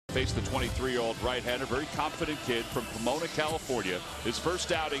face the 23-year-old right-hander, very confident kid from Pomona, California. His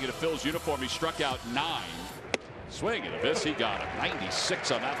first outing in a Phillies uniform, he struck out 9. Swing and a miss. He got him.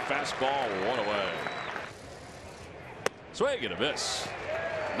 96 on that fastball. 1 away. Swing and a miss.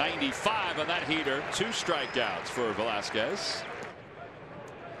 95 on that heater. 2 strikeouts for Velasquez.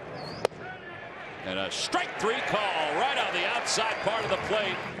 And a strike 3 call right on the outside part of the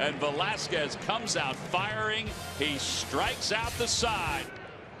plate. And Velasquez comes out firing. He strikes out the side.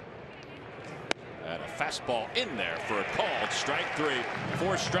 And a fastball in there for a called strike 3.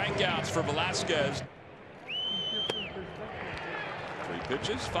 4 strikeouts for Velasquez. 3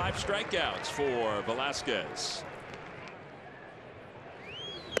 pitches, 5 strikeouts for Velasquez.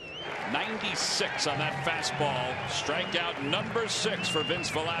 96 on that fastball. Strikeout number 6 for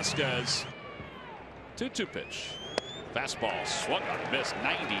Vince Velasquez. 2-2 pitch. Fastball swung on and missed.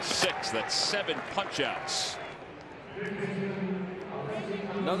 96. That's 7 punch-outs.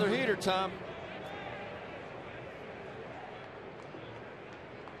 Another heater, Tom.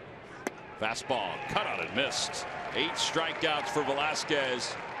 Fastball cut on and missed. 8 strikeouts for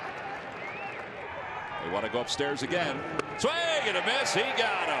Velasquez. They want to go upstairs again. Swing and a miss. He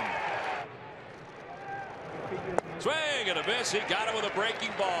got him. Swing and a miss. He got him with a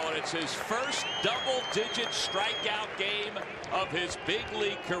breaking ball, and it's his first double-digit strikeout game of his big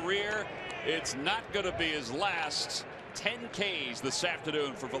league career. It's not going to be his last. 10 Ks this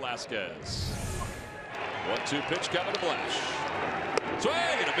afternoon for Velasquez. 1-2 pitch coming to Blash. Swing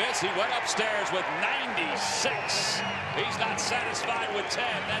and a miss. He went upstairs with 96. He's not satisfied with 10.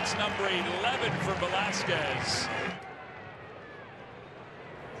 That's number 11 for Velasquez.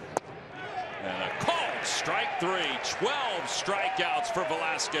 And a called strike 3. 12 strikeouts for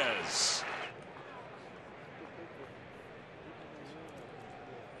Velasquez.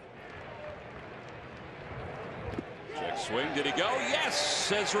 Check swing. Did he go? Yes,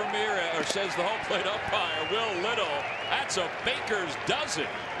 says Ramirez, or says the home plate umpire, Will Little. That's a baker's dozen.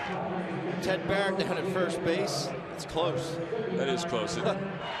 Ted Barrett down at first base. It's close. That is close.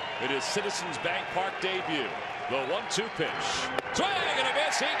 It is Citizens Bank Park debut. The 1-2 pitch. Swing and a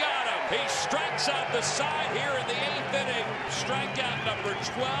miss. He got him. He strikes out the side here in the 8th inning. Strikeout number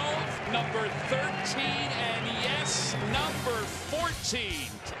 12, number 13, and yes, number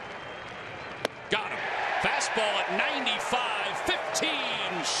 14. Got him. Fastball at 95. 15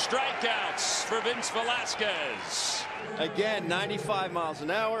 strikeouts for Vince Velasquez. Again, 95 miles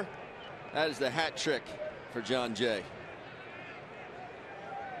an hour. That is the hat trick for John Jay.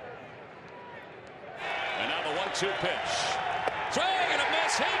 And now the 1-2 pitch. Swing and a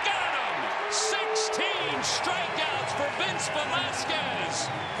miss. He got him. 16 strikeouts for Vince Velasquez,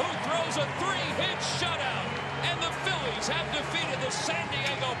 who throws a 3-hit shutout. And the Phillies have defeated the San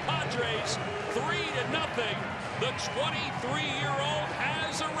Diego Padres 3-0. The 23-year-old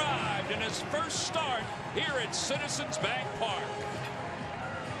has arrived in his first start here at Citizens Bank Park.